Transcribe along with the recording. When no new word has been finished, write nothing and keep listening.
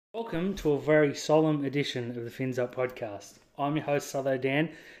Welcome to a very solemn edition of the Fins Up podcast. I'm your host, Sutho Dan,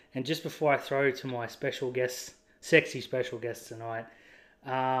 and just before I throw to my special guest, sexy special guest tonight,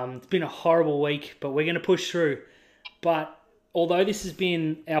 it's been a horrible week, but we're going to push through. But although this has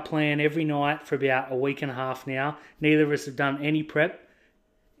been our plan every night for about a week and a half now, neither of us have done any prep.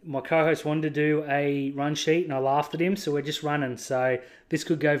 My co-host wanted to do a run sheet and I laughed at him, so we're just running. So this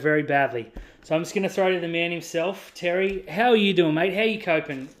could go very badly. So I'm just going to throw to the man himself. Terry, how are you doing, mate? How are you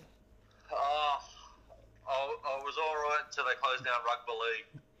coping? I was all right until they closed down rugby league.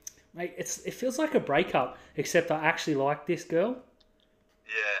 Mate, it feels like a breakup, except I actually like this girl.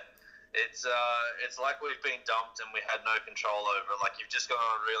 Yeah, it's like we've been dumped and we had no control over it. Like you've just gone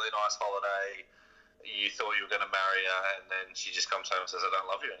on a really nice holiday. You thought you were going to marry her, and then she just comes home and says, "I don't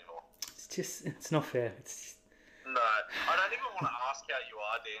love you anymore." It's not fair. No, I don't even want to ask how you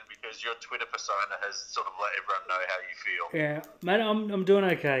are, Dan, because your Twitter persona has sort of let everyone know how you feel. Yeah, mate, I'm doing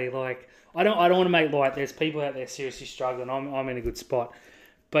okay. Like I don't want to make light. There's people out there seriously struggling. I'm in a good spot,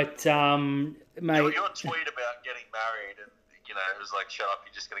 but mate, your tweet about getting married and it was like, "Shut up,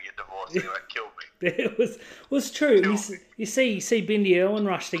 you're just going to get divorced." Anyway, it killed me. It was true. You see Bindi Irwin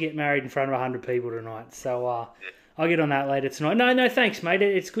rush to get married in front of 100 people tonight. So Yeah. I'll get on that later tonight. No, thanks, mate.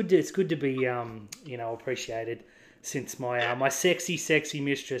 It's good to be appreciated since my sexy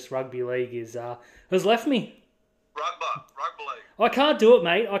mistress rugby league has left me. Rugby league. I can't do it,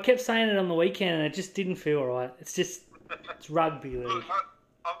 mate. I kept saying it on the weekend and it just didn't feel right. It's rugby league. Look,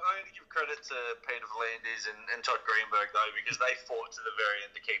 I'm going to give credit to Peter V'landys and Todd Greenberg, though, because they fought to the very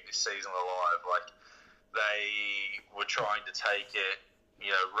end to keep this season alive. Like, they were trying to take it,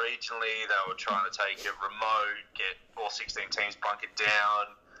 regionally. They were trying to take it remote, get all 16 teams bunkered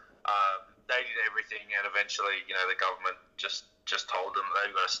down. They did everything, and eventually, the government just told them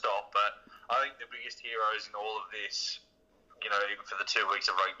they've got to stop. But I think the biggest heroes in all of this, even for the 2 weeks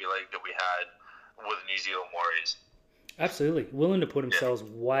of rugby league that we had, were the New Zealand Warriors. Absolutely. Willing to put themselves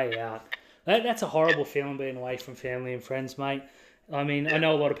way out. That's a horrible feeling, being away from family and friends, mate. I mean, I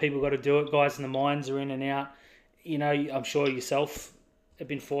know a lot of people got to do it. Guys in the mines are in and out. I'm sure yourself have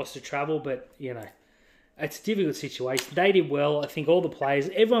been forced to travel, but, it's a difficult situation. They did well. I think all the players,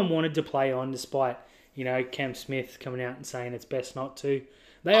 everyone wanted to play on despite, Cam Smith coming out and saying it's best not to.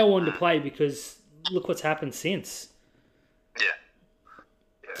 They all wanted to play because look what's happened since. Yeah.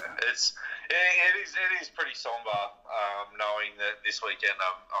 It is pretty somber, knowing that this weekend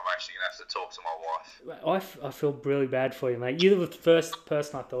I'm actually going to have to talk to my wife. I feel really bad for you, mate. You're the first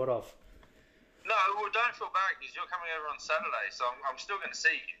person I thought of. No, well, don't feel bad because you're coming over on Saturday, so I'm still going to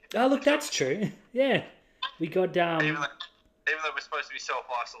see you. Oh, look, that's true. Yeah. We got... Even though we're supposed to be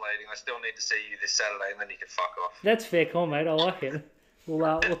self-isolating, I still need to see you this Saturday, and then you can fuck off. That's fair call, mate. I like it. We'll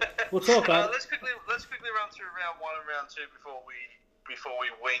talk about it. Let's quickly run through round one and round two before we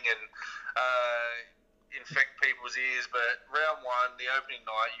wing and infect people's ears. But round one, the opening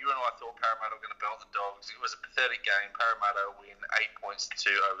night, you and I thought Parramatta were going to belt the Dogs. It was a pathetic game. Parramatta win 8 points to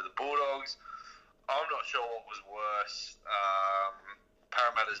 2 over the Bulldogs. I'm not sure what was worse,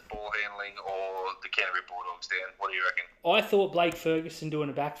 Parramatta's ball handling or the Canterbury Bulldogs, Dan. What do you reckon? I thought Blake Ferguson doing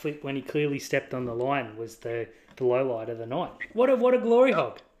a backflip when he clearly stepped on the line was the low light of the night. What a glory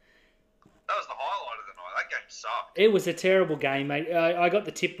hog. That was the highlight of the night. That game sucked. It was a terrible game, mate. I got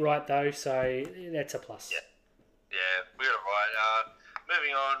the tip right, though, so that's a plus. Yeah, we got it right.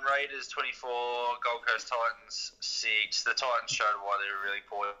 Moving on, Raiders 24, Gold Coast Titans 6. The Titans showed why they're a really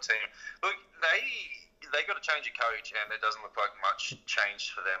poor team. Look, they got to change a coach, and it doesn't look like much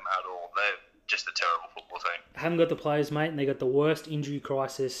changed for them at all. They're just a terrible football team. Haven't got the players, mate, and they got the worst injury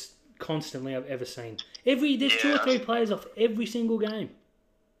crisis constantly I've ever seen. There's 2 or 3 players off every single game.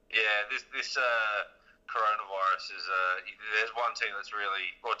 Yeah, this coronavirus is. There's one team that's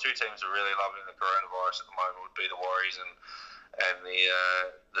really, or 2 teams are really loving the coronavirus at the moment. Would be the Warriors and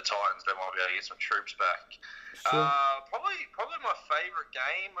the Titans. They might be able to get some troops back. Sure. Probably my favourite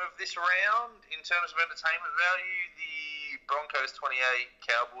game of this round in terms of entertainment value, the Broncos 28,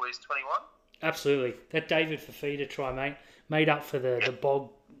 Cowboys 21. Absolutely. That David Fafita try, mate, made up for the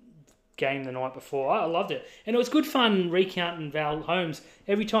bog game the night before. I loved it. And it was good fun recounting Val Holmes.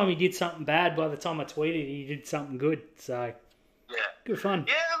 Every time he did something bad, by the time I tweeted, he did something good. So, good fun.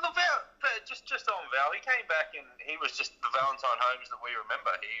 Yeah, look, Val, just on Val, he came back and he was just the Valentine Holmes that we remember.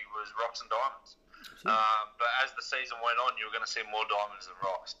 He was rocks and diamonds. But as the season went on, you were going to see more diamonds than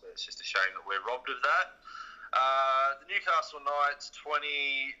rocks. But it's just a shame that we're robbed of that. The Newcastle Knights 20,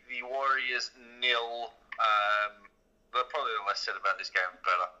 the Warriors 0. But probably the less said about this game, the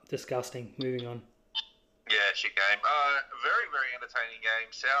better. Disgusting. Moving on. Yeah, shit game. Very, very entertaining game.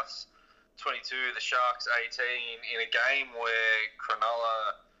 Souths 22, the Sharks 18, in a game where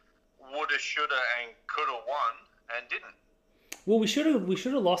Cronulla woulda, shoulda, and coulda won and didn't. Well, we should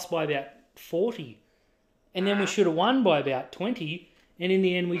have lost by about 40, and then we should have won by about 20, and in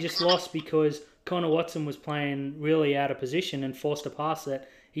the end we just lost because Connor Watson was playing really out of position and forced a pass that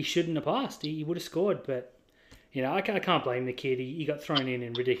he shouldn't have passed. He would have scored, but I can't blame the kid. He got thrown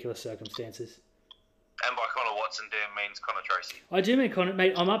in ridiculous circumstances. And by Connor Watson, Dan means Connor Tracy. I do mean Connor,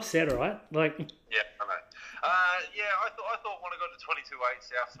 mate. I'm upset, all right? Yeah, I know. I thought when I got to 22-8,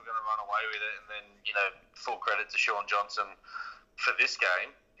 Souths were going to run away with it, and then full credit to Sean Johnson for this game.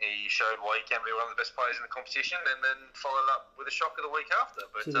 He showed why he can be one of the best players in the competition, and then followed up with a shock of the week after.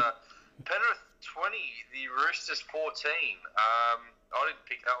 But Penrith 20, the Roosters 14. I didn't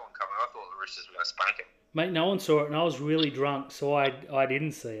pick that one coming. I thought the Roosters were going to spank him. Mate, no one saw it, and I was really drunk, so I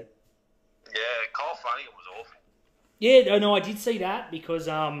didn't see it. Yeah, Kyle Flanagan was awful. Yeah, no, I did see that because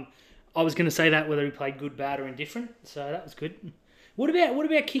I was going to say that whether he played good, bad, or indifferent. So that was good. What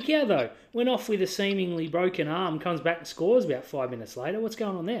about Kickout though? Went off with a seemingly broken arm, comes back and scores about 5 minutes later. What's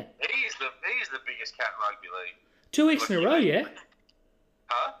going on there? He's the biggest cat in rugby league. 2 weeks in a row, yeah.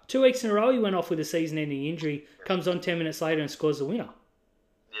 Huh? 2 weeks in a row he went off with a season-ending injury. Comes on 10 minutes later and scores the winner.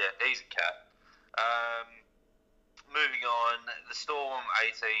 Yeah, he's a cat. Moving on, the Storm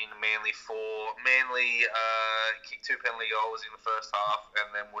 18, Manly 4. Manly kicked 2 penalty goals in the first half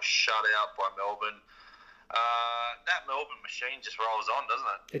and then was shut out by Melbourne. That Melbourne machine just rolls on, doesn't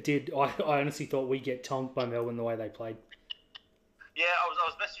it? It did. I honestly thought we'd get tonked by Melbourne the way they played. Yeah, I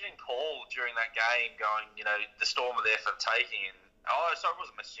was messaging Paul during that game going, the Storm are there for the taking. Sorry, I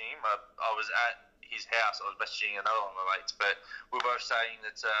wasn't messaging him. I was at his house. I was messaging another one of my mates, but we were both saying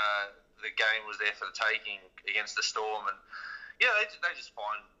that the game was there for the taking against the Storm, and they just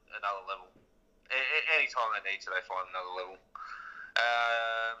find another level. Anytime they need to, they find another level.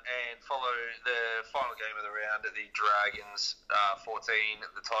 And follow the final game of the round, the Dragons 14,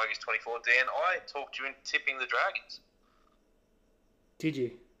 the Tigers 24. Dan, I talked you into tipping the Dragons. Did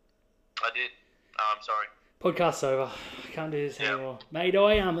you? I did. I'm sorry. Podcast's over. I can't do this anymore. Mate,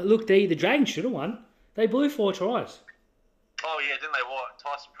 look, the Dragons should have won. They blew 4 tries. Oh, yeah, didn't they? What?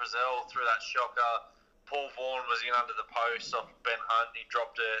 Tyson Frizzell threw that shocker. Paul Vaughan was in under the post off Ben Hunt. He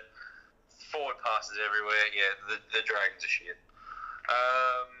dropped it. Forward passes everywhere. Yeah, the Dragons are shit.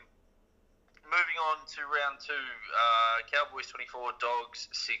 Moving on to round 2. Cowboys 24, Dogs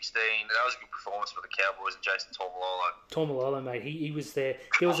 16. That was a good performance for the Cowboys and Jason Taumalolo. Taumalolo, mate. He was there.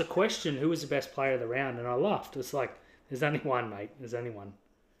 There was a question, who was the best player of the round? And I laughed. It's like, there's only one, mate. There's only one.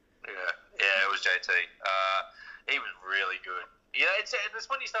 Yeah, it was JT. He was really good. It's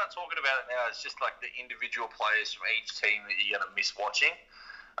when you start talking about it now, it's just like the individual players from each team that you're going to miss watching.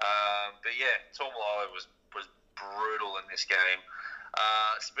 But yeah, Taumalolo was brutal in this game.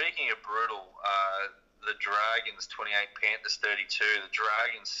 Speaking of brutal, the Dragons 28, Panthers 32. The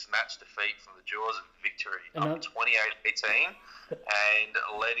Dragons snatched defeat from the jaws of victory, up 28-18, and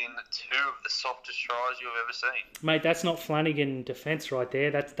let in 2 of the softest tries you've ever seen. Mate, that's not Flanagan defence right there.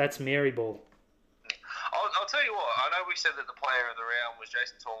 That's Mary ball. I'll tell you what. I know we said that the player of the round was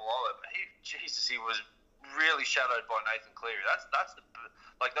Jason Taumalolo, but he was really shadowed by Nathan Cleary. That's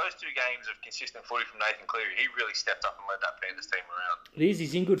those 2 games of consistent footy from Nathan Cleary. He really stepped up and led that Panthers team around. It is.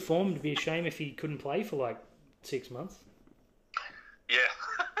 He's in good form. It'd be a shame if he couldn't play for 6 months. Yeah.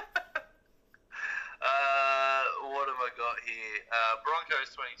 What have I got here?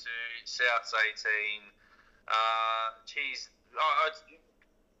 Broncos 22, Souths 18.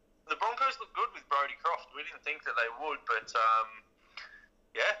 The Broncos look good with Brodie Croft. We didn't think that they would, but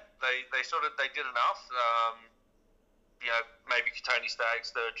they did enough. Maybe Tony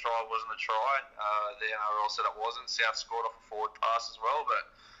Stagg's third try wasn't a try. The NRL said it wasn't. South scored off a forward pass as well,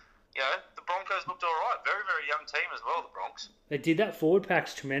 but the Broncos looked all right. Very, very young team as well, the Bronx. They did. That forward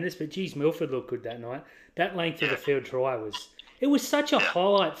pack's tremendous, but geez, Milford looked good that night. That length of the field try was such a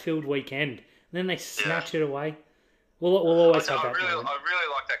highlight-filled weekend. And then they snatched it away. We'll always have that. I really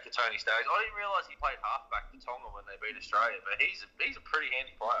like that Tony Staggs. I didn't realise he played halfback for Tonga when they beat Australia, but he's a pretty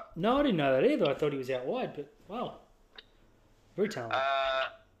handy player. No, I didn't know that either. I thought he was out wide, but wow, very talented.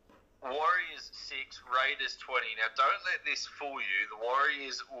 Warriors 6, Raiders 20. Now, don't let this fool you. The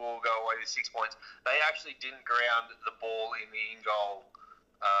Warriors will go away with 6 points. They actually didn't ground the ball in the in-goal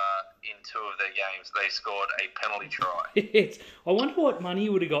in 2 of their games. They scored a penalty try. I wonder what money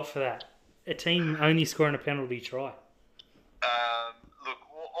you would have got for that. A team only scoring a penalty try. Look,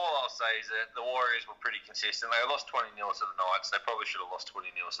 all I'll say is that the Warriors were pretty consistent. They lost 20-0 to the Knights. They probably should have lost 20-0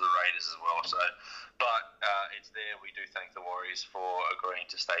 to the Raiders as well. But it's there. We do thank the Warriors for agreeing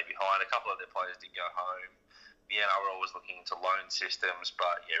to stay behind. A couple of their players did go home. The NRL was looking into loan systems,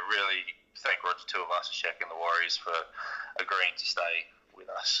 but really thank Roger Tuivasa-Sheck and the Warriors for agreeing to stay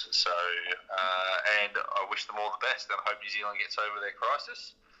with us. So and I wish them all the best, and I hope New Zealand gets over their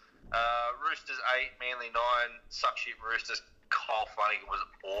crisis. Roosters 8, Manly 9, suck shit Roosters. Kyle Flanagan was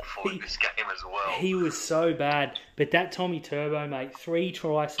awful in this game as well. He was so bad. But that Tommy Turbo, mate, 3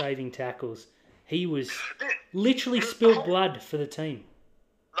 try-saving tackles. He was literally spilled blood for the team.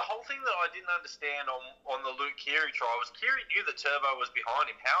 The whole thing that I didn't understand on the Luke Keary try was Keary knew that Turbo was behind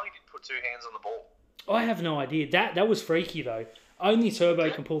him. How he did put 2 hands on the ball? I have no idea. That was freaky, though. Only Turbo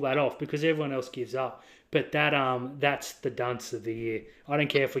can pull that off because everyone else gives up. But that's the dunce of the year. I don't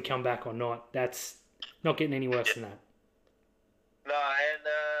care if we come back or not. That's not getting any worse than that. No, and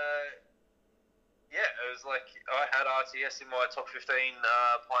it was like I had RTS in my top 15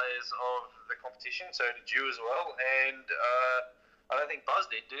 players of the competition, so did you as well. And I don't think Buzz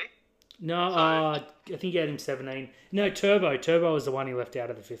did he? No, I think he had him 17. No, Turbo. Turbo was the one he left out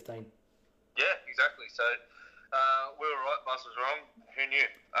of the 15. Yeah, exactly. So we were right, Buzz was wrong. Who knew?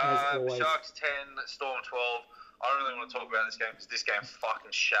 Sharks 10, Storm 12. I don't really want to talk about this game because this game fucking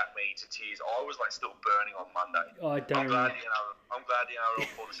shat me to tears. I was still burning on Monday. I'm glad the NRL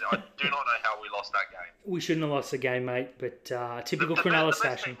pulled this out. I do not know how we lost that game. We shouldn't have lost the game, mate, but typical Cronulla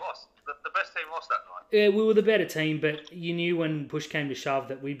fashion. The best team lost that night. Yeah, we were the better team, but you knew when push came to shove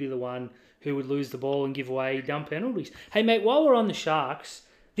that we'd be the one who would lose the ball and give away dumb penalties. Hey, mate, while we're on the Sharks,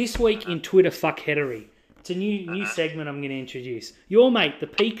 this week in Twitter fuckheadery, it's a new segment I'm going to introduce. Your mate, the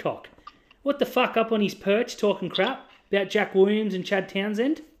Peacock. What the fuck up on his perch talking crap about Jack Williams and Chad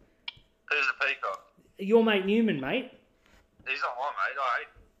Townsend? Who's the Peacock? Your mate Newman, mate. He's not my mate, I hate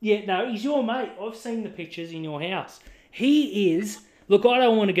him. Yeah, no, he's your mate. I've seen the pictures in your house. He is... Look, I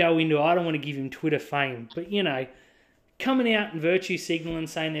don't want to give him Twitter fame, but, coming out and virtue signalling,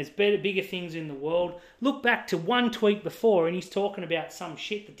 saying there's bigger things in the world. Look back to one tweet before and he's talking about some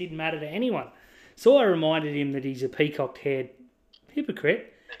shit that didn't matter to anyone. So I reminded him that he's a peacock-haired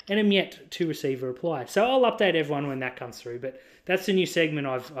hypocrite and am yet to receive a reply. So I'll update everyone when that comes through, but that's the new segment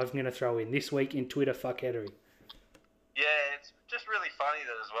I'm going to throw in this week in Twitter fuckheadery. Yeah, it's just really funny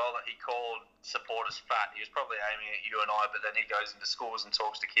that he called supporters fat. He was probably aiming at you and I, but then he goes into schools and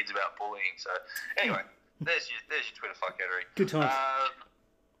talks to kids about bullying. So anyway, there's your Twitter fuckheadery. Good times.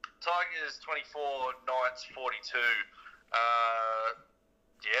 Tigers 24, Knights 42.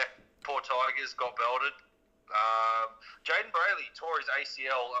 Poor Tigers got belted. Jaden Brayley tore his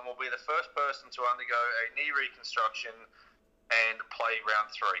ACL and will be the first person to undergo a knee reconstruction and play round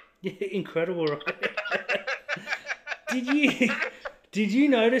 3. Yeah, incredible, right? Did you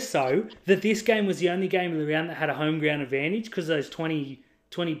notice, though, that this game was the only game of the round that had a home ground advantage because those 20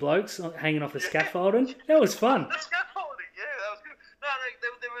 blokes hanging off the scaffolding? That was fun. The scaffolding, yeah, that was good. No,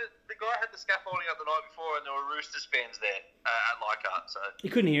 the guy had the scaffolding up the night before and there were Roosters fans there at Leichhardt. So. You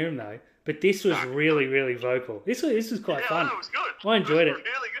couldn't hear him, though. But this was really, really vocal. This was quite fun. Yeah, it was good. I enjoyed it.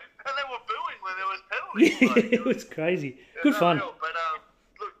 Really good. And they were booing when there was penalties. It was crazy. Good fun. Real. But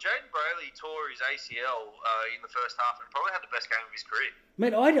look, Jaden Brayley tore his ACL in the first half and probably had the best game of his career.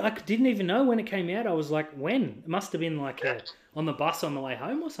 Mate, I didn't even know when it came out. I was like, when? It must have been on the bus on the way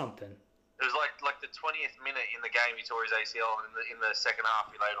home or something. It was like the 20th minute in the game he tore his ACL, and in the second half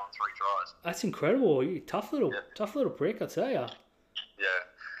he laid on 3 tries. That's incredible. Tough little prick, I tell ya. Yeah.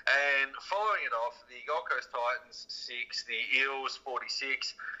 And following it off, the Gold Coast Titans 6, the Eels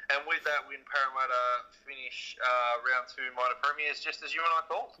 46, and with that win, Parramatta finish round 2 minor premiers, just as you and I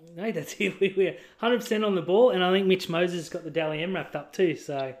called. No, that's it. We're 100% on the ball, and I think Mitch Moses got the Dally M wrapped up too.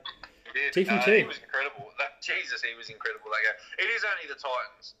 So, he did. He was incredible. He was incredible that game. It is only the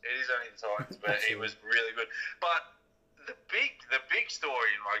Titans, but he was really good. But the big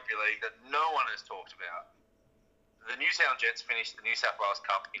story in rugby league that no one has talked about. The Newtown Jets finished the New South Wales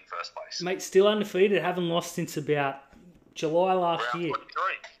Cup in first place. Mate, still undefeated. Haven't lost since about July last year. Round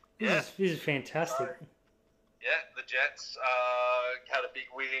 23. This is fantastic. The Jets had a big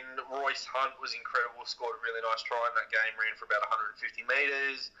win. Royce Hunt was incredible. Scored a really nice try in that game. Ran for about 150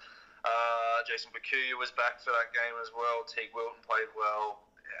 metres. Jason Bakuya was back for that game as well. Teague Wilton played well.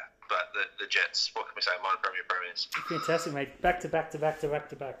 Yeah, but the Jets, what can we say? Minor premiers. Fantastic, mate. Back to back.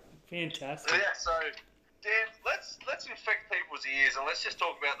 Fantastic. Yeah, so... Dan, let's infect people's ears and let's just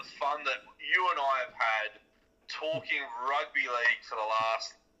talk about the fun that you and I have had talking rugby league for the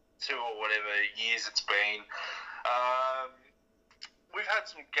last 2 or whatever years it's been. We've had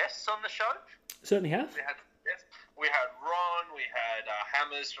some guests on the show. Certainly have. We had Ron, we had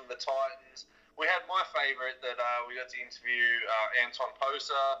Hammers from the Titans. We had my favourite that we got to interview, Anton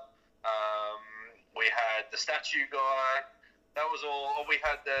Posa. We had the statue guy. That was all. We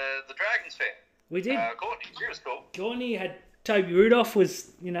had the Dragons fan. We did. Courtney, she was cool. Courtney had Toby Rudolph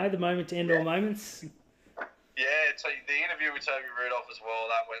was, the moment to end all moments. Yeah, so the interview with Toby Rudolph as well,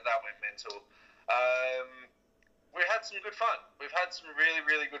 that went mental. We had some good fun. We've had some really,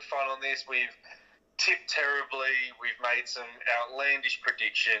 really good fun on this. We've tipped terribly. We've made some outlandish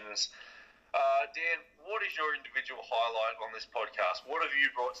predictions. Dan, what is your individual highlight on this podcast? What have you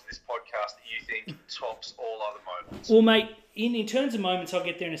brought to this podcast that you think tops all other moments? Well, mate, in terms of moments, I'll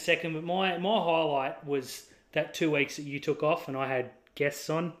get there in a second, but my highlight was that 2 weeks that you took off and I had guests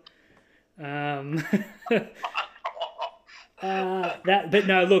on. But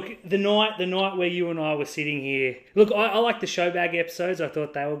no, look, the night where you and I were sitting here. Look, I like the Showbag episodes. I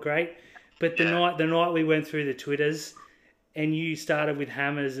thought they were great. But the night we went through the Twitters, and you started with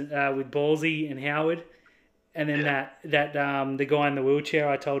hammers with Ballsy and Howard, and then that the guy in the wheelchair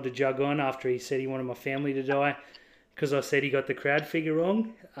I told to jug on after he said he wanted my family to die because I said he got the crowd figure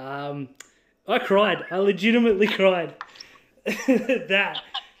wrong. I cried. I legitimately cried. That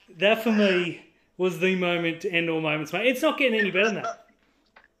for me was the moment to end all moments, mate. It's not getting any better than that.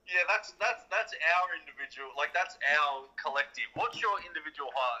 Yeah, that's our individual, like that's our collective. What's your individual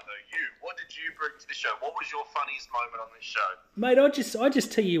highlight though? What did you bring to the show? What was your funniest moment on this show? Mate, I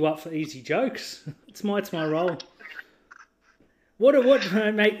just tee you up for easy jokes. It's my role. What,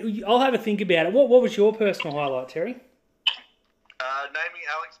 mate? I'll have a think about it. What was your personal highlight, Terry? Naming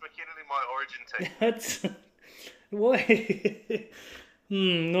Alex McKinnon in my Origin team. That's why.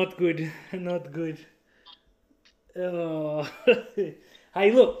 Not good. Not good. Oh.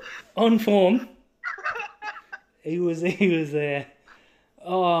 Hey, look, on form. He was there.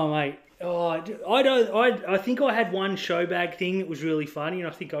 Oh, mate. Oh, I think I had one Showbag thing that was really funny, and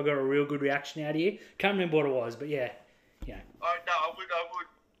I think I got a real good reaction out of you. Can't remember what it was, but yeah. Oh no,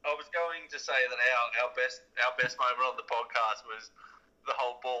 I was going to say that our best moment on the podcast was the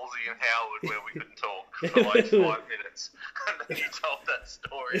whole Ballsy and Howard where we couldn't talk for like 5 minutes, and then you told that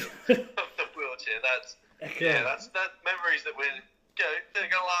story of the wheelchair. That's memories that they're going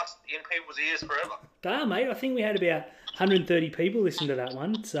to last in people's ears forever. Mate, I think we had about 130 people listen to that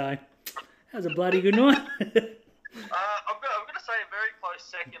one, so that was a bloody good night. I'm going to say a very close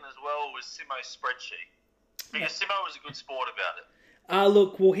second as well was Simo's spreadsheet, because Simo was a good sport about it.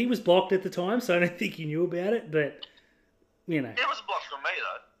 Look, well, he was blocked at the time, so I don't think he knew about it, but, you know. It wasn't blocked from me,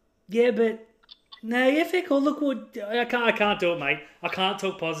 though. Yeah, but, no, yeah, fair call. Look, I can't do it, mate. I can't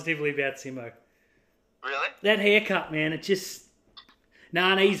talk positively about Simo. Really? That haircut, man, it just...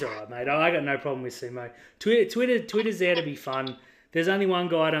 Nah, he's alright, mate. I got no problem with Simo. Twitter's there to be fun. There's only one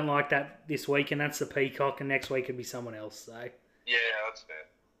guy I don't like that this week, and that's the Peacock, and next week it'll be someone else, so... Yeah, that's fair.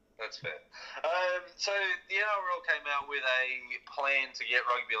 So the NRL came out with a plan to get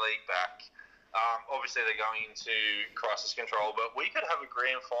rugby league back. Obviously, they're going into crisis control, but we could have a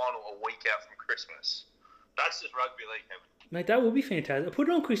grand final a week out from Christmas. That's just rugby league heaven. Mate, that would be fantastic. Put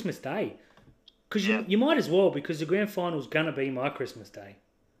it on Christmas Day. Because you might as well, because the grand final's going to be my Christmas Day.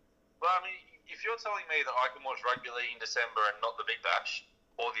 Well, I mean, if you're telling me that I can watch rugby league in December and not the Big Bash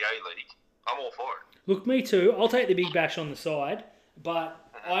or the A-League, I'm all for it. Look, me too. I'll take the Big Bash on the side, but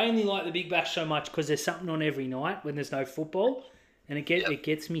I only like the Big Bash so much because there's something on every night when there's no football, and it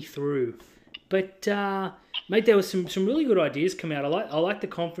gets me through. But, mate, there was some really good ideas come out. I like the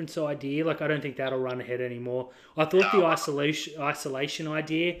conference idea. Like, I don't think that'll run ahead anymore. I thought the isolation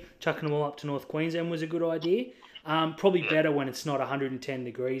idea, chucking them all up to North Queensland, was a good idea. Probably better when it's not 110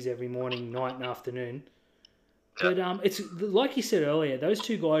 degrees every morning, night and afternoon. But it's like you said earlier, those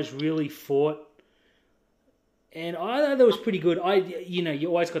two guys really fought. And I thought that was pretty good. You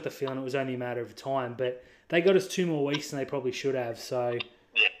always got the feeling it was only a matter of time, but they got us 2 more weeks than they probably should have. So,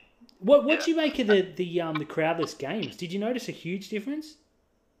 what do you make of the crowdless games? Did you notice a huge difference?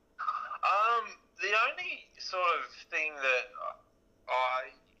 The only sort of thing that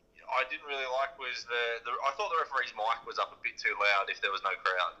I didn't really like was I thought the referee's mic was up a bit too loud if there was no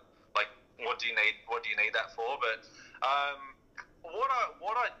crowd. Like, what do you need that for? But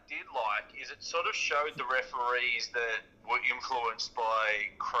what I did like is it sort of showed the referees that were influenced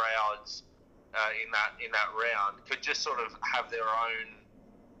by crowds in that round could just sort of have their own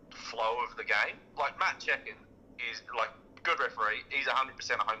flow of the game. Like Matt Checken is like good referee. He's 100%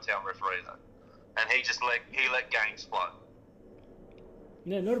 a hometown referee though, and he let games flow.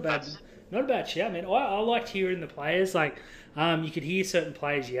 No, not a bad shout, man. I liked hearing the players. Like, you could hear certain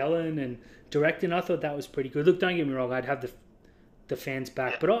players yelling and directing. I thought that was pretty good. Look, don't get me wrong. I'd have the fans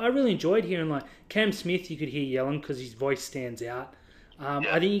back, but I really enjoyed hearing like Cam Smith. You could hear yelling because his voice stands out.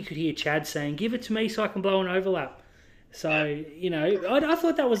 I think you could hear Chad saying, "Give it to me so I can blow an overlap." So I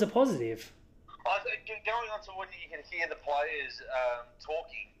thought that was a positive. Going on to when you can hear the players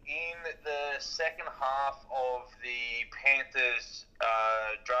talking in the second half of the Panthers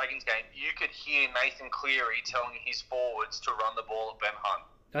Dragons game, you could hear Nathan Cleary telling his forwards to run the ball at Ben Hunt.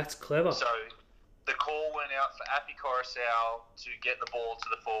 That's clever. So the call went out for Api Coruscant to get the ball to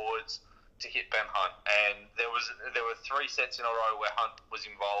the forwards to hit Ben Hunt, and there were 3 sets in a row where Hunt was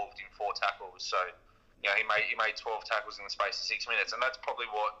involved in 4 tackles. So he made 12 tackles in the space of 6 minutes, and that's probably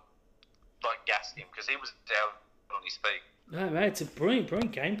what gassed him because he was down on his feet. No, mate, it's a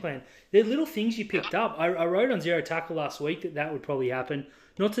brilliant game plan. They're little things you picked up. I wrote on Zero Tackle last week that would probably happen.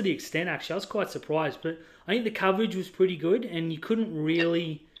 Not to the extent, actually. I was quite surprised. But I think the coverage was pretty good, and you couldn't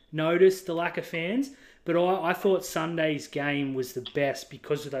really notice the lack of fans. But I thought Sunday's game was the best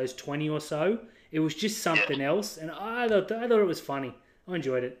because of those 20 or so. It was just something else, and I thought it was funny. I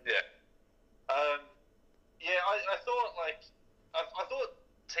enjoyed it. Yeah. I thought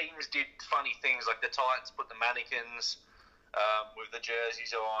teams did funny things, like the Titans put the mannequins with the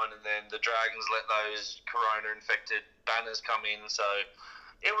jerseys on, and then the Dragons let those corona-infected banners come in, so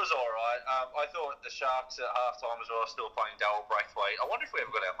it was all right. I thought the Sharks at halftime as well still playing Darryl Braithwaite. I wonder if we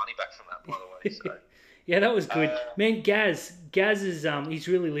ever got our money back from that, by the way. So. Yeah, that was good. Man, Gaz is he's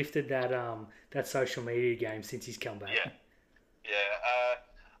really lifted that social media game since he's come back. Yeah.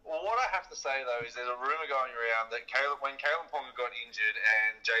 Well, what I have to say, though, is there's a rumour going around that when Kalen Ponga got injured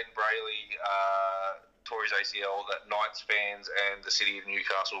and Jaden Brayley tore his ACL, that Knights fans and the city of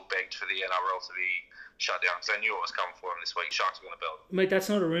Newcastle begged for the NRL to be shut down because they knew what was coming for them this week. Sharks were going to belt them. Mate, that's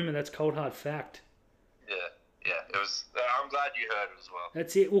not a rumour. That's cold, hard fact. Yeah. It was. I'm glad you heard it as well.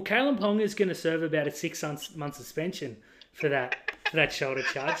 That's it. Well, Kalen Ponga is going to serve about a 6-month suspension for that shoulder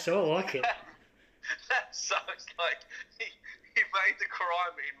charge, so I like it. That sucks. Like, he made the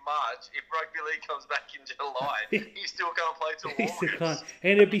crime in March. If rugby league comes back in July, he still can't play till August.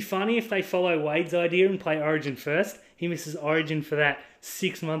 And it'd be funny if they follow Wade's idea and play Origin first. He misses Origin for that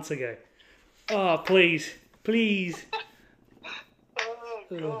 6 months ago. Oh, please. Oh,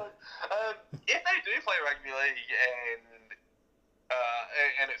 God. If they do play rugby league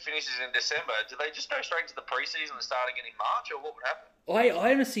and it finishes in December, do they just go straight to the preseason and start again in March, or what would happen?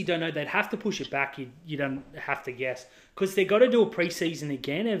 I honestly don't know. They'd have to push it back. You don't have to guess. Because they've got to do a preseason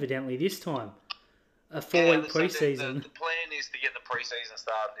again, evidently, this time. A 4-week preseason. The plan is to get the preseason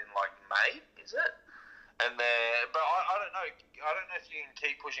started in, May, is it? And but I don't know. I don't know if you can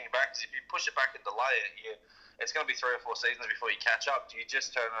keep pushing it back, because if you push it back and delay it, it's going to be 3 or 4 seasons before you catch up. Do you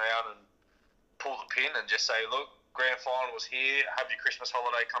just turn around and pull the pin and just say, look, grand final was here, have your Christmas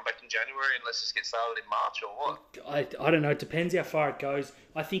holiday, come back in January, and let's just get started in March, or what? I don't know. It depends how far it goes.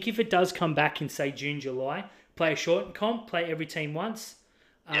 I think if it does come back in, say, June, July, play a short comp, play every team once.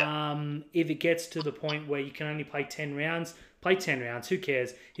 Yeah. If it gets to the point where you can only play 10 rounds, play 10 rounds. Who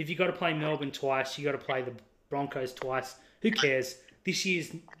cares? If you got to play Melbourne twice, you got to play the Broncos twice. Who cares? This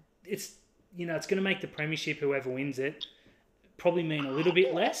year's, it's going to make the premiership, whoever wins it, probably mean a little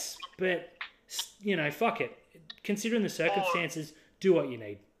bit less, but, fuck it. Considering the circumstances, do what you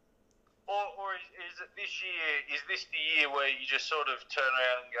need. Or is it this year? Is this the year where you just sort of turn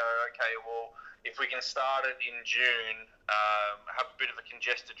around and go, okay, well, if we can start it in June, have a bit of a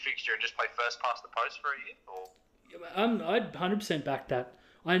congested fixture and just play first past the post for a year? Or? I'd 100% back that.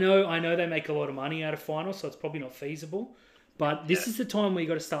 I know they make a lot of money out of finals, so it's probably not feasible. But this is the time where you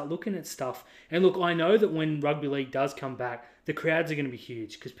got to start looking at stuff. And look, I know that when rugby league does come back, the crowds are going to be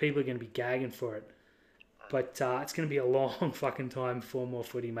huge because people are going to be gagging for it. But it's going to be a long fucking time for more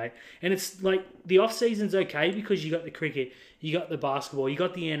footy, mate. And it's like the off season's okay because you got the cricket, you got the basketball, you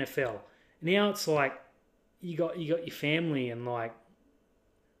got the NFL. Now it's like you got your family and like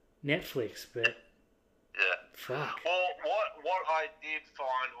Netflix, but fuck. Well, what I did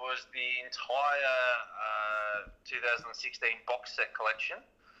find was the entire 2016 box set collection.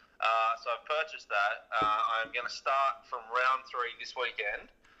 So I've purchased that. I'm going to start from round 3 this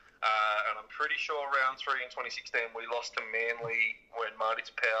weekend. And I'm pretty sure round 3 in 2016 we lost to Manly when Marty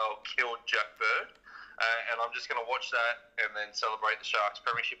Tapau killed Jack Bird. And I'm just going to watch that and then celebrate the Sharks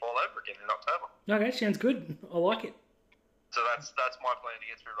premiership all over again in October. Okay, sounds good. I like it. So that's my plan to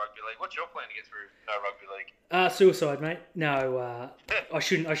get through rugby league. What's your plan to get through rugby league? Suicide, mate. No, I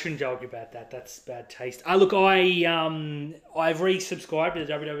shouldn't joke about that. That's bad taste. Look, I've resubscribed to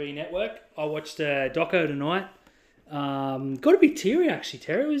the WWE Network. I watched Doco tonight. Got a bit teary actually,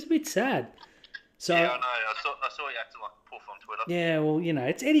 Terry. It was a bit sad. So, yeah, I know. I saw you acting like a poof on Twitter. Yeah, well,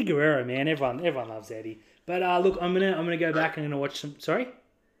 it's Eddie Guerrero, man. Everyone loves Eddie. But look, I'm gonna go back and I'm gonna watch some. Sorry.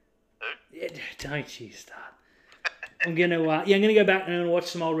 Who? Yeah, don't you start. I'm gonna go back and I'm gonna watch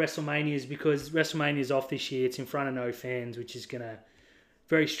some old WrestleManias because WrestleMania's off this year. It's in front of no fans, which is gonna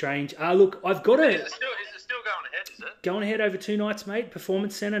Very strange. Look, I've got Is it still going ahead, is it? going ahead over 2 nights, mate.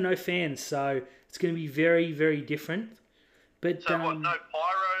 Performance Centre, no fans, so it's going to be very, very different. But So what, no pyro?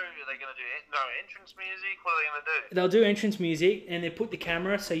 Are they going to do no entrance music? What are they going to do? they'll do entrance music, and they put the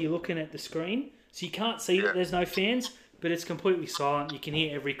camera so you're looking at the screen, so you can't see that there's no fans, but it's completely silent. You can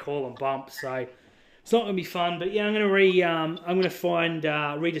hear every call and bump, so it's not going to be fun. But yeah, I'm going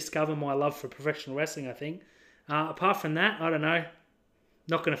to rediscover my love for professional wrestling. I think. Apart from that, I don't know.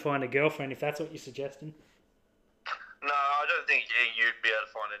 Not going to find a girlfriend if that's what you're suggesting. No, I don't think you'd be able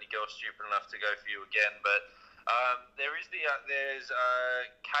to find any girl stupid enough to go for you again. But there's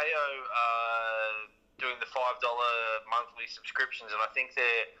KO doing the $5 monthly subscriptions, and I think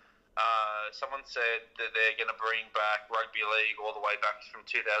someone said that they're going to bring back rugby league all the way back from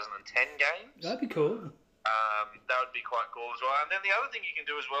 2010 games. That'd be cool. That would be quite cool as well. And then the other thing you can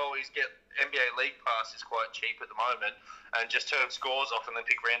do as well is get NBA League Pass is quite cheap at the moment, and just turn scores off and then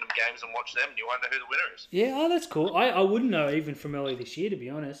pick random games and watch them. And you won't know who the winner is. Yeah, that's cool. I wouldn't know even from earlier this year, to be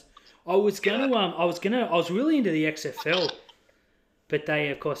honest. I was really into the XFL, but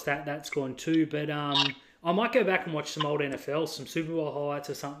of course that's gone too. But I might go back and watch some old NFL, some Super Bowl highlights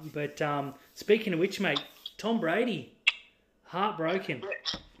or something. But speaking of which, mate, Tom Brady, heartbroken.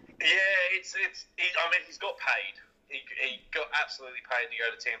 Yeah, he's got paid. He got absolutely paid to go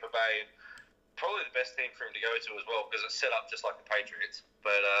to Tampa Bay, and probably the best team for him to go to as well, because it's set up just like the Patriots.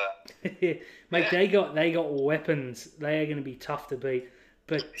 But mate, they got weapons. They are going to be tough to beat.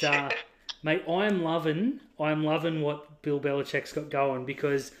 But mate, I'm loving what Bill Belichick's got going,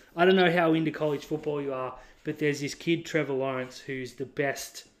 because I don't know how into college football you are, but there's this kid Trevor Lawrence who's the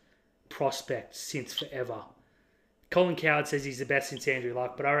best prospect since forever. Colin Coward says he's the best since Andrew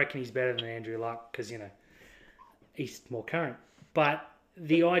Luck, but I reckon he's better than Andrew Luck because, he's more current. But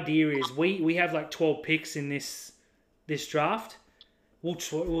the idea is we have like 12 picks in this draft. We'll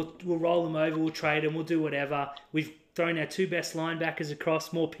roll them over, we'll trade them, we'll do whatever. We've thrown our 2 best linebackers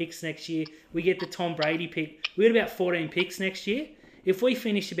across, more picks next year. We get the Tom Brady pick. We got about 14 picks next year. If we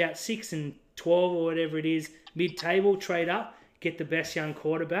finish about 6 and 12 or whatever it is, mid-table, trade up, get the best young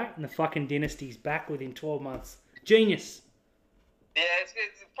quarterback, and the fucking dynasty's back within 12 months. Genius. Yeah, it's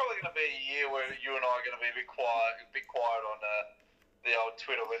probably going to be a year where you and I are going to be a bit quiet on the old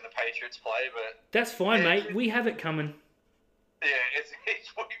Twitter when the Patriots play. But that's fine, mate. We have it coming. Yeah,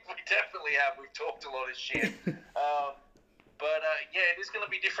 we definitely have. We've talked a lot of shit. But it is going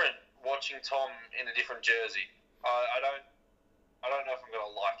to be different watching Tom in a different jersey. I don't know if I'm going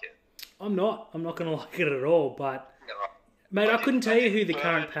to like it. I'm not going to like it at all. But mate, I couldn't tell you who the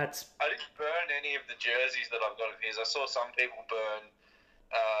current Pats. I didn't burn any of the jerseys that I've got of his. I saw some people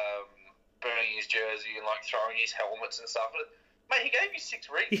burning his jersey and like throwing his helmets and stuff. But, mate, he gave you 6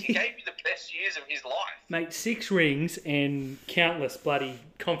 rings. He gave you the best years of his life. Mate, 6 rings and countless bloody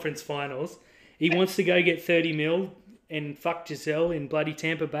conference finals. He wants to go get 30 mil and fuck Giselle in bloody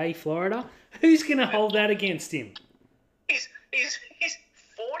Tampa Bay, Florida. Who's going to hold that against him? He's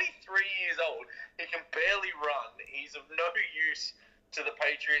 43 years old. He can barely run. He's of no use to the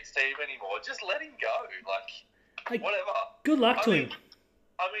Patriots team anymore. Just let him go. Like whatever. Good luck to him.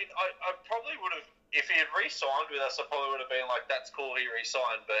 I probably would have, if he had re-signed with us, I probably would have been like, that's cool, he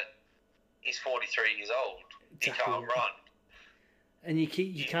re-signed, but he's 43 years old. Exactly. He can't run. And you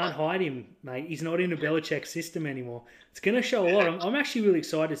can't hide him, mate. He's not in a Belichick system anymore. It's going to show a lot. I'm actually really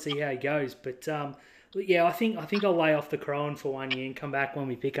excited to see how he goes. But yeah, I think I'll lay off the crowing for 1 year and come back when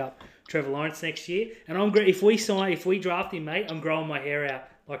we pick up Trevor Lawrence next year. And I'm if we draft him, mate, I'm growing my hair out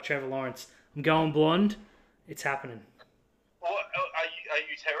like Trevor Lawrence. I'm going blonde. It's happening. What, are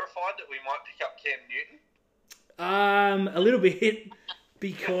you terrified that we might pick up Cam Newton? A little bit,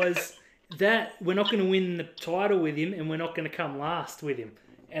 because we're not going to win the title with him, and we're not going to come last with him,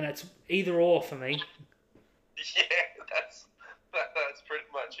 and it's either or for me. Yeah, that's pretty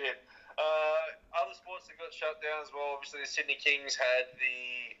much it. Other sports that got shut down as well. Obviously, the Sydney Kings had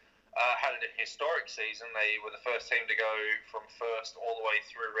a historic season. They were the first team to go from first all the way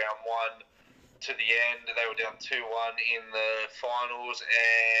through round 1 to the end. They were down 2-1 in the finals,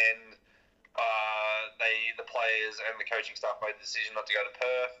 and the players and the coaching staff made the decision not to go to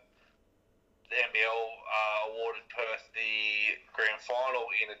Perth. The NBL awarded Perth the grand final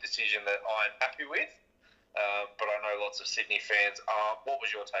in a decision that I'm happy with, but I know lots of Sydney fans aren't. What was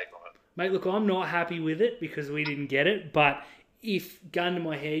your take on it? Mate, look, I'm not happy with it because we didn't get it, but if, gun to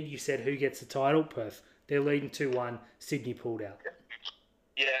my head, you said who gets the title, Perth. They're leading 2-1, Sydney pulled out.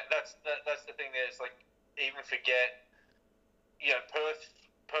 Yeah, that's the thing there. It's like, even forget,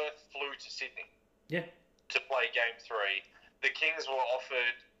 Perth flew to Sydney. Yeah. To play Game 3. The Kings were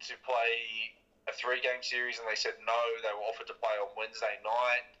offered to play a 3-game series, and they said no. They were offered to play on Wednesday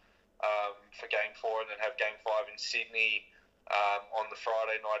night for Game 4 and then have Game 5 in Sydney on the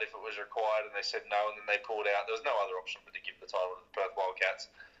Friday night if it was required, and they said no, and then they pulled out. There was no other option but to give the title to the Perth Wildcats.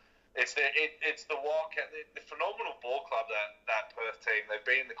 It's the Wildcat, the phenomenal ball club, that Perth team. They've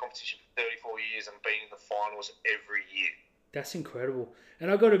been in the competition for 34 years and been in the finals every year. That's incredible.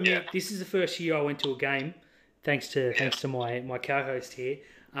 And I've got to admit, this is the first year I went to a game, thanks to my co-host here.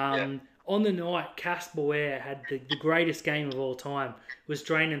 On the night, Casper Ware had the greatest game of all time. Was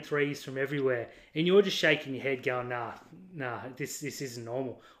draining threes from everywhere, and you're just shaking your head, going, "Nah, this isn't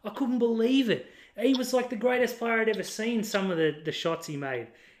normal." I couldn't believe it. He was like the greatest player I'd ever seen. Some of the shots he made,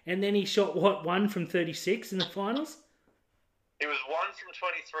 and then he shot 1 from 36 in the finals. It was 1 from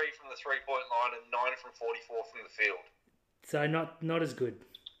 23 from the 3-point line and 9 from 44 from the field. So not as good.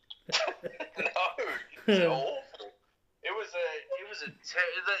 No, it's awful.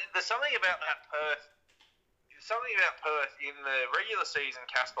 There's something about that Perth. Something about Perth in the regular season.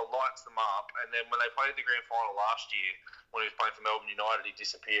 Casper lights them up, and then when they played the grand final last year, when he was playing for Melbourne United, he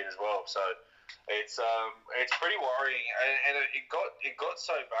disappeared as well. So it's pretty worrying, and it got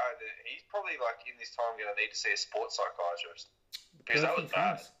so bad that he's probably in this time going to need to see a sports psychiatrist because that was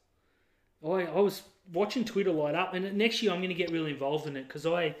bad. I was watching Twitter light up, and next year I'm going to get really involved in it because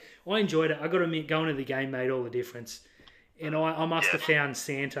I enjoyed it. I got to admit, going to the game made all the difference. And I must have found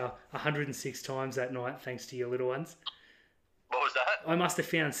Santa 106 times that night, thanks to your little ones. What was that? I must have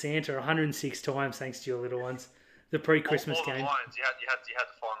found Santa 106 times, thanks to your little ones. The pre-Christmas all game. The lines. You had to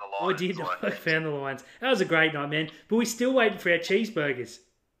find the lines. I did. I found the lines. That was a great night, man. But we're still waiting for our cheeseburgers.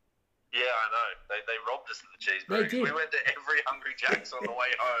 Yeah, I know. They robbed us of the cheeseburgers. They did. We went to every Hungry Jack's on the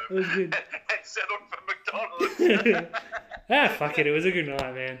way home. It was good. And settled for McDonald's. Fuck it. It was a good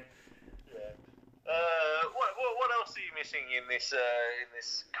night, man. What else are you missing in this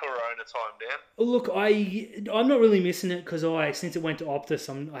Corona time, Dan? Look, I'm not really missing it because since it went to Optus,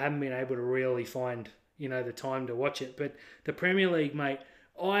 I haven't been able to really find the time to watch it. But the Premier League, mate,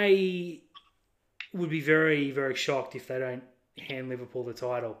 I would be very, very shocked if they don't hand Liverpool the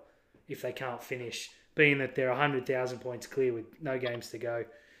title if they can't finish, being that they're 100,000 points clear with no games to go.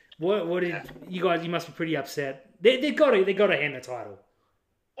 What did you guys? You must be pretty upset. They got to hand the title.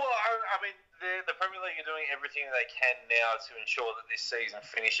 Well, I mean, the Premier League are doing everything they can now to ensure that this season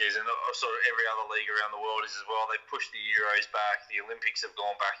finishes, and sort of every other league around the world is as well. They've pushed the Euros back. The Olympics have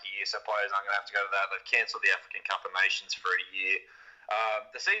gone back a year, so players aren't going to have to go to that. They've cancelled the African Cup of Nations for a year.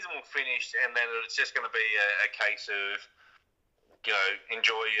 The season will finish, and then it's just going to be a case of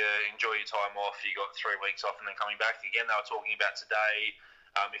enjoy your time off. You got 3 weeks off, and then coming back again. They were talking about today.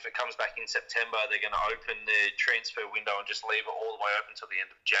 If it comes back in September, they're going to open the transfer window and just leave it all the way open until the end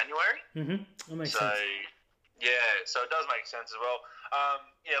of January. Mm-hmm. That makes sense. Yeah, so it does make sense as well.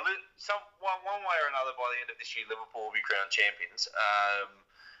 One way or another, by the end of this year, Liverpool will be crowned champions.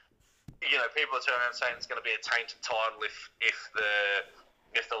 People are turning around saying it's going to be a tainted title if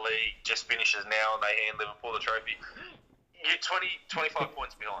the league just finishes now and they hand Liverpool the trophy. You're 25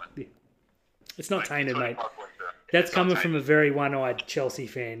 points behind. Yeah. It's not tainted, mate. That's coming from a very one-eyed Chelsea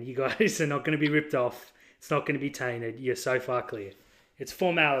fan. You guys are not going to be ripped off. It's not going to be tainted. You're so far clear. It's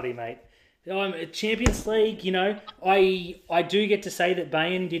formality, mate. Champions League, I do get to say that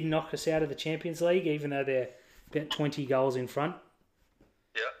Bayern did knock us out of the Champions League, even though they're about 20 goals in front.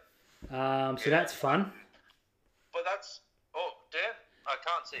 Yeah. So that's fun. But Dan, I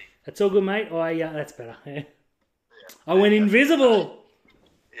can't see. That's all good, mate. That's better. Yeah. I went invisible.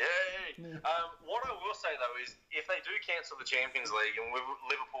 Yeah. What I will say, though, is if they do cancel the Champions League and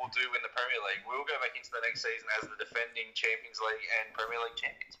Liverpool do win the Premier League, we'll go back into the next season as the defending Champions League and Premier League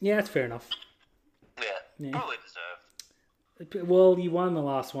champions. Yeah, that's fair enough. Yeah. Probably deserved. Well, you won the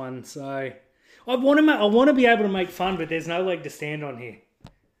last one, so I want to be able to make fun, but there's no leg to stand on here.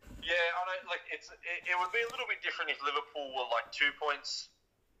 Yeah, I know. It would be a little bit different if Liverpool were 2 points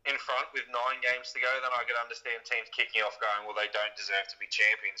in front with 9 games to go. Then I could understand teams kicking off going, well, they don't deserve to be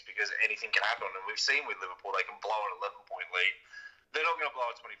champions because anything can happen. And we've seen with Liverpool, they can blow an 11-point lead. They're not going to blow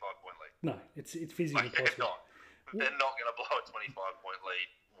a 25-point lead. No, it's physically possible. They're not going to blow a 25-point lead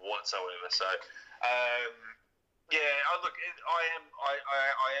whatsoever. So, I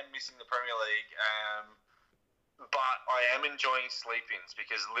am missing the Premier League. But I am enjoying sleep-ins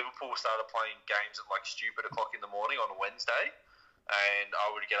because Liverpool started playing games at stupid o'clock in the morning on Wednesday. And I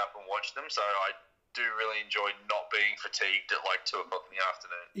would get up and watch them, so I do really enjoy not being fatigued at 2 o'clock in the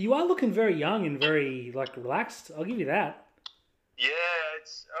afternoon. You are looking very young and very relaxed. I'll give you that. Yeah,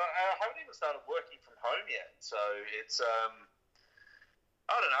 it's. I haven't even started working from home yet, so it's.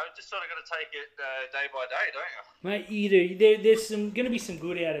 I don't know, just sort of got to take it day by day, don't you? Mate, you do. There's going to be some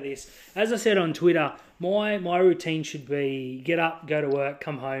good out of this. As I said on Twitter, my routine should be get up, go to work,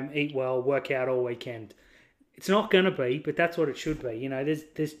 come home, eat well, work out all weekend. It's not going to be, but that's what it should be. You know,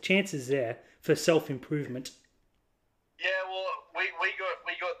 there's chances there for self-improvement. Yeah, well, we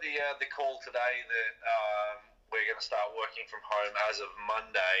got the call today that we're going to start working from home as of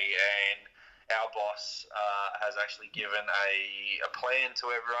Monday, and our boss has actually given a plan to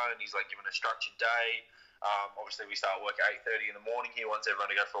everyone. He's like given a structured day. Obviously, we start work at 8:30 in the morning. He wants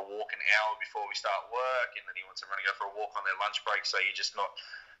everyone to go for a walk an hour before we start work, and then he wants everyone to go for a walk on their lunch break. So you're just not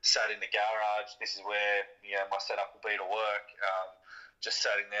sat in the garage. This is where my setup will be to work. Just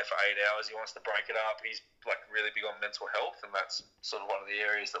sitting there for 8 hours. He wants to break it up. He's like really big on mental health, and that's sort of one of the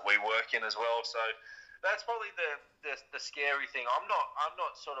areas that we work in as well. So that's probably the scary thing. I'm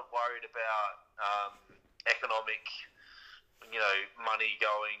not sort of worried about economic, money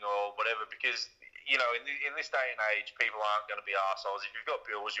going or whatever, because in this day and age, people aren't going to be arseholes. If you've got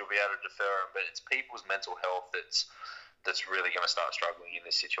bills, you'll be able to defer them, but it's people's mental health that's really going to start struggling in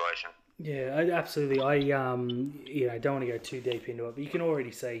this situation. Yeah, absolutely. I don't want to go too deep into it, but you can already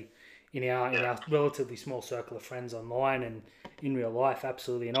see in our relatively small circle of friends online and in real life,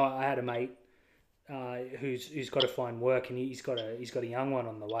 absolutely. And I had a mate who's got to find work, and he's got a young one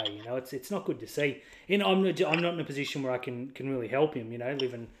on the way. You know, it's not good to see. And I'm not in a position where I can really help him. You know,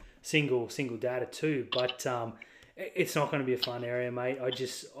 living single dad of two, but it's not going to be a fun area, mate. I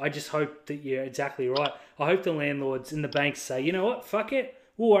just hope that you're exactly right. I hope the landlords and the banks say, you know what, fuck it,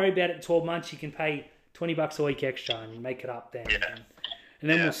 we'll worry about it in 12 months. You can pay $20 a week extra and make it up then. Yeah. And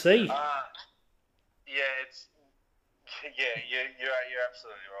then we'll see. You're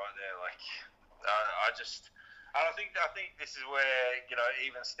absolutely right there. Like, I think this is where,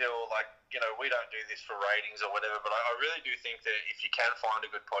 even still, we don't do this for ratings or whatever, but I really do think that if you can find a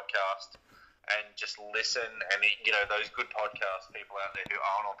good podcast and just listen, and those good podcast people out there who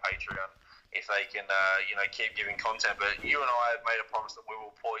aren't on Patreon, if they can keep giving content. But you and I have made a promise that we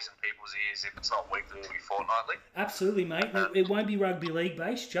will poison people's ears. If it's not weekly, it'll be fortnightly. Absolutely, mate. It won't be rugby league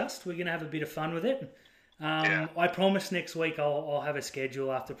based, just we're going to have a bit of fun with it. I promise next week I'll have a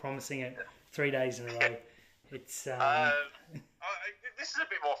schedule after promising it 3 days in a row. It's this is a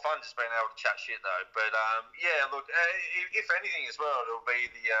bit more fun just being able to chat shit though. But look, if anything as well, it'll be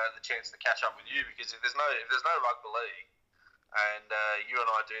the chance to catch up with you, because if there's no rugby league, and you and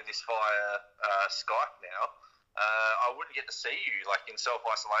I do this via Skype now, I wouldn't get to see you in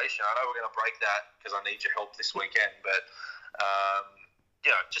self-isolation. I know we're going to break that because I need your help this weekend, but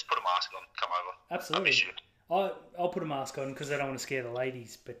just put a mask on, come over. Absolutely. I miss you. I'll put a mask on because I don't want to scare the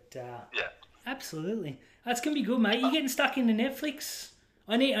ladies, but yeah. Absolutely. That's going to be good, mate. You getting stuck into Netflix?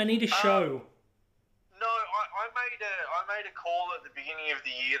 I need a show. No, I made a call at the beginning of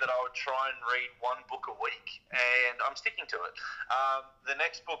the year that I would try and read one book a week, and I'm sticking to it. The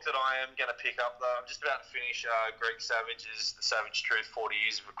next book that I am going to pick up, though, I'm just about to finish Greg Savage's The Savage Truth, 40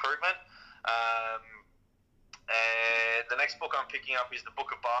 Years of Recruitment. And the next book I'm picking up is The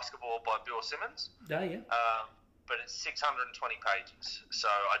Book of Basketball by Bill Simmons. Oh, yeah. But it's 620 pages, so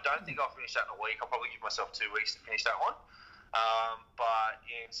I don't think I'll finish that in a week. I'll probably give myself 2 weeks to finish that one. But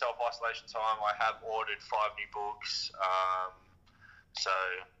in self-isolation time, I have ordered 5 new books. So,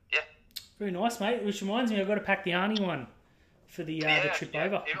 yeah. Very nice, mate. Which reminds me, I've got to pack the Arnie one for the trip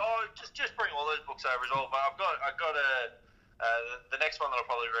over. Just bring all those books over as well. But I've got the next one that I'll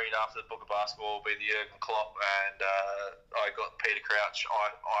probably read after the Book of Basketball will be the Jurgen Klopp, and I got Peter Crouch,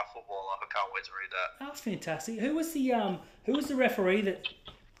 iFootballer. I can't wait to read that. That's fantastic. Who was the referee that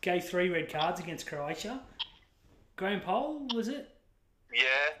gave 3 red cards against Croatia? Graham Poll, was it?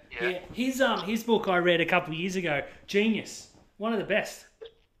 Yeah. His book I read a couple of years ago. Genius. One of the best.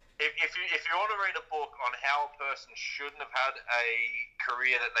 If you want to read a book on how a person shouldn't have had a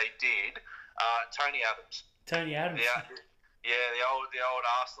career that they did, Tony Adams. Tony Adams. The old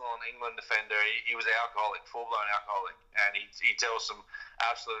Arsenal and England defender. He was alcoholic, full-blown alcoholic, and he tells some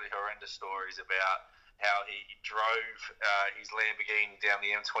absolutely horrendous stories about how he drove his Lamborghini down the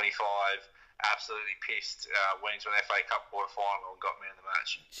M25, absolutely pissed, went into an FA Cup quarter-final and got man of the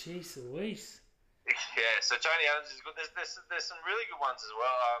match. Jeez Louise. Yeah, so Tony Adams is good. There's some really good ones as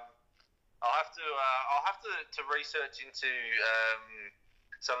well. I'll have to research into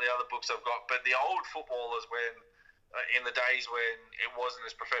some of the other books I've got, but the old footballers, when in the days when it wasn't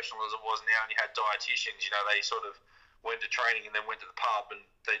as professional as it was now, and you had dietitians, they sort of went to training and then went to the pub, and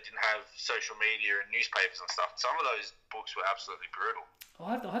they didn't have social media and newspapers and stuff. Some of those books were absolutely brutal.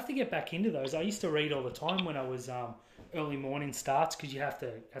 I have to get back into those. I used to read all the time when I was early morning starts, because you have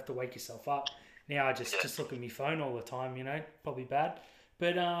to wake yourself up. Now I just look at my phone all the time, probably bad.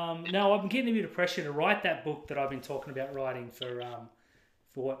 But no, I'm getting a bit of pressure to write that book that I've been talking about writing for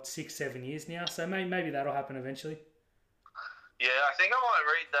what 6-7 years now. So maybe that'll happen eventually. Yeah, I think I might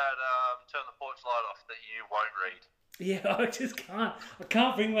read that Turn the Porch Light Off that you won't read. Yeah, I just can't. I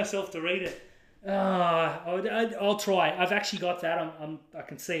can't bring myself to read it. I'll try. I've actually got that. I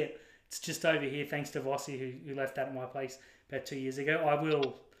can see it. It's just over here, thanks to Vossi, who left that at my place about 2 years ago. I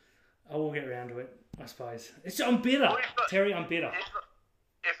will get around to it, I suppose. I'm bitter, well, Terry. I'm bitter.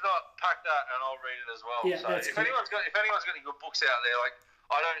 If not, pack that and I'll read it as well. Yeah, so if anyone's got any good books out there, like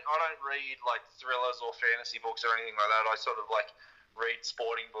I don't read like thrillers or fantasy books or anything like that. I sort of like read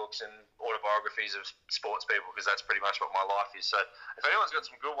sporting books and autobiographies of sports people because that's pretty much what my life is. So if anyone's got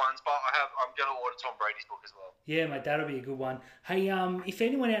some good ones, but I'm going to order Tom Brady's book as well. Yeah, mate, that'll be a good one. Hey, if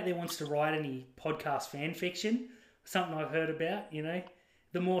anyone out there wants to write any podcast fan fiction, something I've heard about,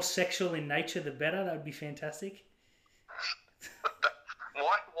 the more sexual in nature, the better. That would be fantastic.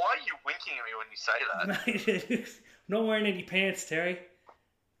 Why are you winking at me when you say that? Mate, I'm not wearing any pants, Terry.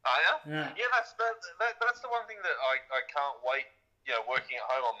 Are you? No. Yeah, that's the one thing that I can't wait. Working at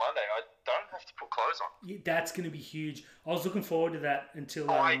home on Monday, I don't have to put clothes on. Yeah, that's going to be huge. I was looking forward to that until.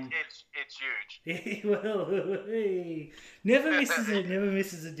 It's huge. Well, hey, never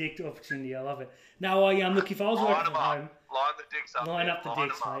misses a dick opportunity. I love it. No, look, if I was working from home, line the dicks up. Line up the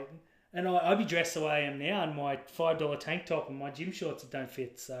dicks, mate. And I'd be dressed the way I am now in my $5 tank top and my gym shorts that don't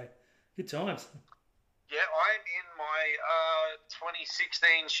fit. So, good times. Yeah, I'm in my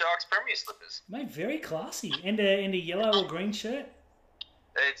 2016 Sharks Premier slippers. Mate, very classy. And a yellow or green shirt?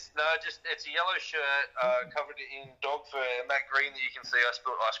 It's a yellow shirt covered in dog fur and that green that you can see. I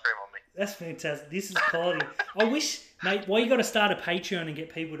spilled ice cream on me. That's fantastic. This is quality. I wish, mate, you got to start a Patreon and get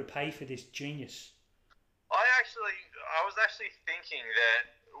people to pay for this genius? I was actually thinking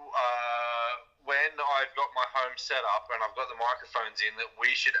that when I've got my home set up and I've got the microphones in, that we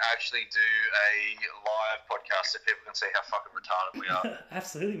should actually do a live podcast so people can see how fucking retarded we are.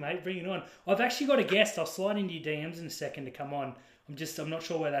 Absolutely, mate. Bring it on. I've actually got a guest. I'll slide into your DMs in a second to come on. I'm not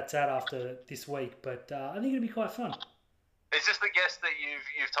sure where that's at after this week, but I think it'll be quite fun. Is this the guest that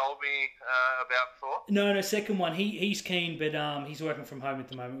you've told me about before? No, second one. He's keen, but he's working from home at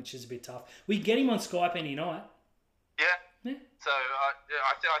the moment, which is a bit tough. We can get him on Skype any night. Yeah. So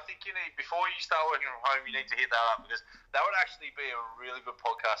I think you need, before you start working from home, you need to hit that up because that would actually be a really good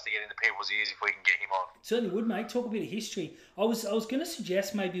podcast to get into people's ears if we can get him on. Certainly would, mate. Talk a bit of history. I was going to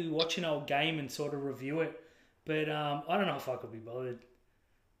suggest maybe we watch an old game and sort of review it, but I don't know if I could be bothered.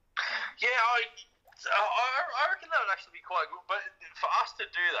 Yeah, I reckon that would actually be quite good. But for us to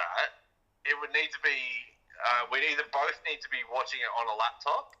do that, it would need to be we'd either both need to be watching it on a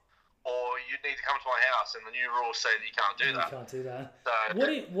laptop, or you'd need to come to my house, and the new rules say that you can't do that. You can't do that. So,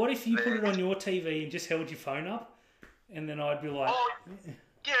 what if you put it on your TV and just held your phone up, and then I'd be like...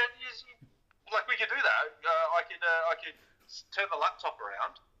 yeah, like we could do that. I could turn the laptop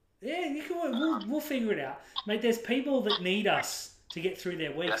around. Yeah, you can. We'll figure it out. Mate, there's people that need us to get through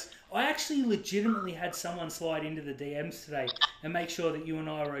their weeks. Yeah. I actually legitimately had someone slide into the DMs today and make sure that you and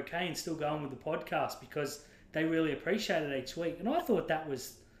I are okay and still going with the podcast because they really appreciate it each week. And I thought that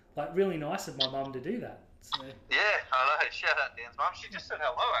was... really nice of my mum to do that. So. Yeah, I know. Shout out Dan's mum. She just said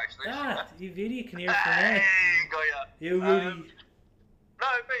hello, actually. You idiot can hear it from there. Hey, got ya. You Woody. No,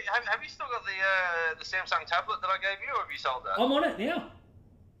 but have you still got the Samsung tablet that I gave you, or have you sold that? I'm on it now.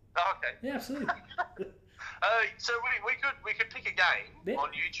 Oh, okay. Yeah, absolutely. So we could pick a game on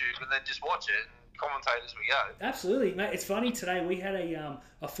YouTube and then just watch it and commentate as we go. Absolutely, mate. It's funny today. We had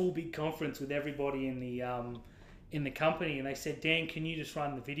a full big conference with everybody in the company, and they said, Dan, can you just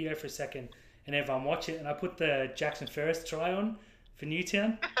run the video for a second and everyone watch it? And I put the Jackson Ferris try on for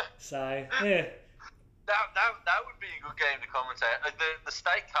Newtown. So, yeah. That would be a good game to commentate. The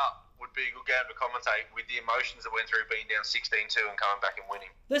State Cup would be a good game to commentate with the emotions that went through being down 16-2 and coming back and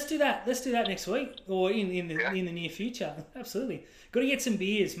winning. Let's do that. Let's do that next week or in the near future. Absolutely. Got to get some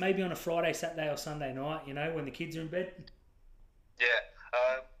beers, maybe on a Friday, Saturday or Sunday night, when the kids are in bed. Yeah.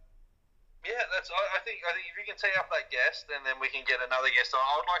 Yeah, I think if you can tee up that guest, and then we can get another guest on.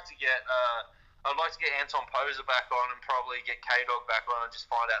 I'd like to get Anton Poser back on, and probably get K-Dog back on, and just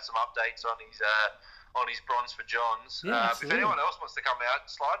find out some updates on his Bronze for Johns. Yeah, if anyone else wants to come out,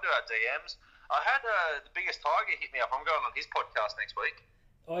 slide into our DMs. I had the Biggest Tiger hit me up. I'm going on his podcast next week.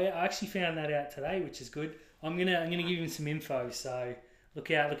 Oh yeah, I actually found that out today, which is good. I'm gonna give him some info. So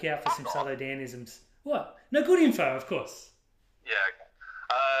look out for some Southo Danisms. What? No, good info, of course. Yeah. Okay.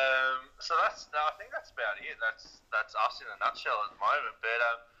 So I think that's about it. That's us in a nutshell at the moment. But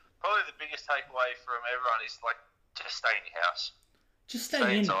probably the biggest takeaway from everyone is just stay in your house. Just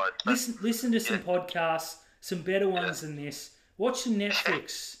stay in. Inside. Listen to some podcasts, some better ones than this. Watch some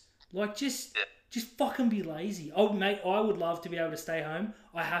Netflix. Like, just fucking be lazy. Oh, mate, I would love to be able to stay home.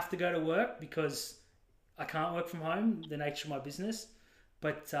 I have to go to work because I can't work from home, the nature of my business.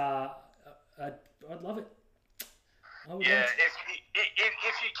 But I'd love it. I would love it.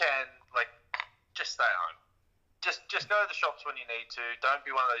 If you can, like, just stay home. Just go to the shops when you need to. Don't be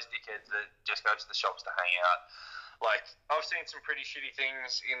one of those dickheads that just goes to the shops to hang out. Like, I've seen some pretty shitty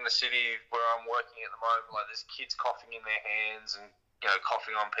things in the city where I'm working at the moment. Like, there's kids coughing in their hands and, you know,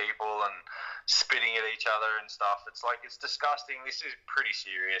 coughing on people and spitting at each other and stuff. It's like, it's disgusting. This is pretty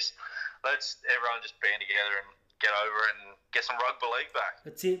serious. Let's everyone just band together and get over it and get some rugby league back.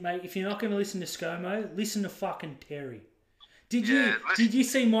 That's it, mate. If you're not going to listen to ScoMo, listen to fucking Terry. Did you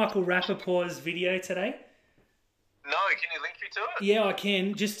see Michael Rappaport's video today? No, can you link me to it? Yeah, I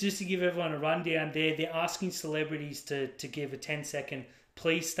can. Just to give everyone a rundown there, they're asking celebrities to give a 10-second,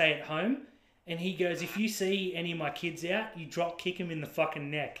 please stay at home. And he goes, if you see any of my kids out, you drop kick them in the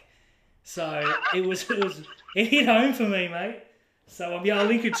fucking neck. So it hit home for me, mate. So I'll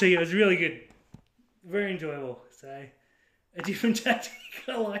link it to you. It was really good. Very enjoyable. So a different tactic.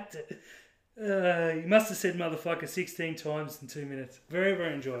 I liked it. You must have said motherfucker 16 times in 2 minutes. Very,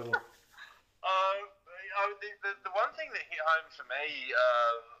 very enjoyable. The one thing that hit home for me,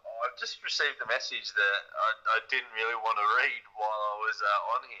 I've just received a message that I didn't really want to read while I was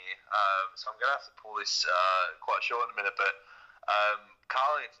on here, so I'm going to have to pull this quite short in a minute, but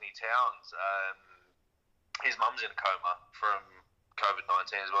Karl Anthony Towns, his mum's in a coma from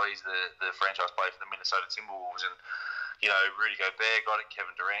COVID-19 as well. He's the franchise player for the Minnesota Timberwolves, and, you know, Rudy Gobert got it,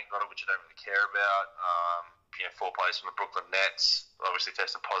 Kevin Durant got it, which I don't really care about. 4 players from the Brooklyn Nets obviously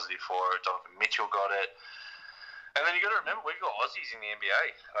tested positive for it. Donovan Mitchell got it. And then you got to remember, we've got Aussies in the NBA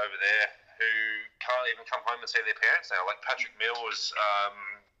over there who can't even come home and see their parents now. Like Patrick Mills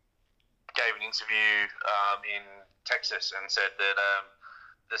gave an interview in Texas and said that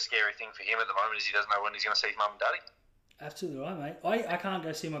the scary thing for him at the moment is he doesn't know when he's going to see his mum and daddy. Absolutely right, mate. I can't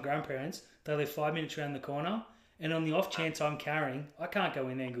go see my grandparents. They live 5 minutes around the corner. And on the off chance I'm carrying, I can't go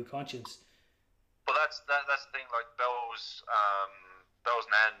in there in good conscience. Well, that's the thing. Like Bell's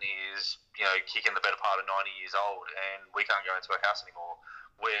nan is, you know, kicking the better part of 90 years old, and we can't go into her house anymore.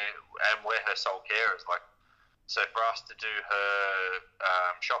 We're her sole carers. Like, so for us to do her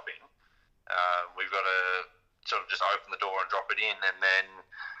shopping, we've got to sort of just open the door and drop it in, and then,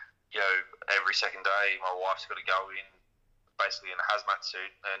 you know, every second day, my wife's got to go in basically in a hazmat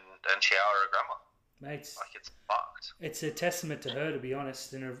suit and shower her grandma. Mate, like, it's fucked. It's a testament to her, to be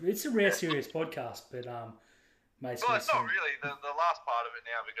honest, and it's a rare, serious podcast. But mate, well, it's not really the last part of it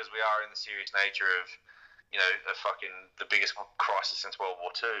now, because we are in the serious nature of, you know, the biggest crisis since World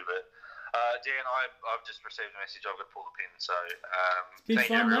War II. But Dan, I've just received a message. I've got to pull the pin. So thank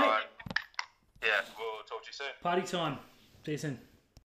you, everyone. Yeah, we'll talk to you soon. Party time. See you soon.